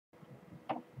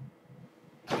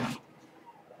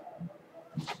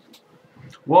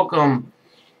Welcome,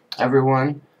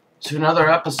 everyone, to another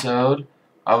episode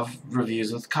of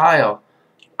Reviews with Kyle.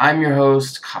 I'm your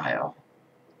host, Kyle.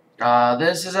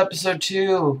 This is episode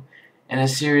 2 in a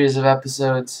series of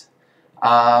episodes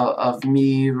of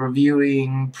me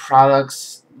reviewing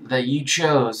products that you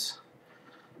chose.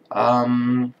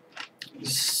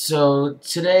 So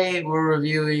today we're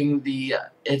reviewing the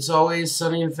It's Always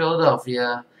Sunny in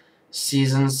Philadelphia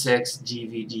Season 6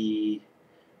 DVD.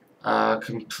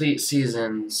 Complete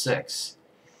Season 6.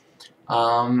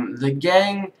 The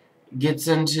gang gets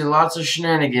into lots of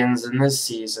shenanigans in this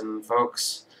season,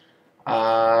 folks.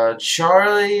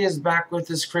 Charlie is back with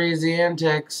his crazy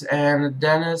antics, and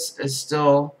Dennis is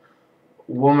still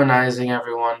womanizing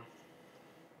everyone.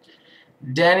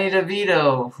 Danny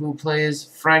DeVito, who plays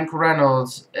Frank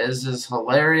Reynolds, is as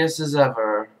hilarious as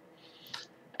ever.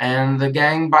 And the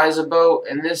gang buys a boat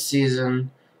in this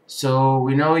season, so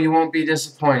we know you won't be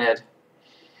disappointed.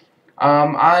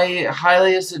 I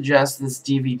highly suggest this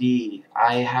DVD.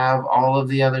 I have all of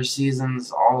the other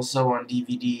seasons also on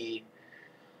DVD.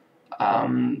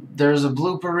 There's a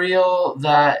blooper reel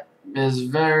that is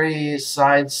very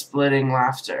side-splitting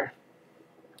laughter.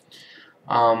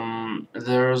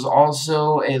 There's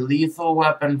also a Lethal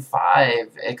Weapon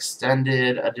 5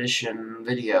 extended edition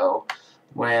video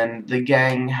when the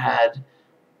gang had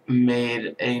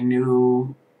made a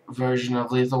new version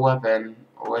of Lethal Weapon,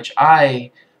 which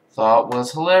I thought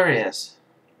was hilarious.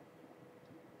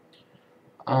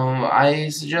 I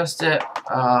suggest it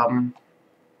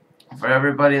for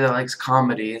everybody that likes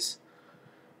comedies.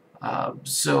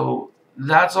 So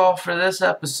that's all for this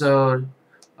episode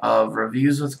of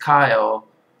Reviews with Kyle.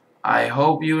 I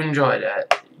hope you enjoyed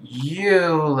it.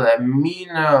 You let me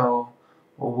know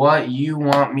what you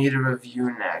want me to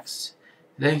review next.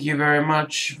 Thank you very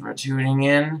much for tuning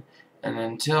in, and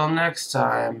until next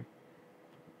time,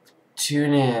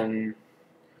 tune in.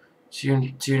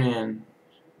 Tune in.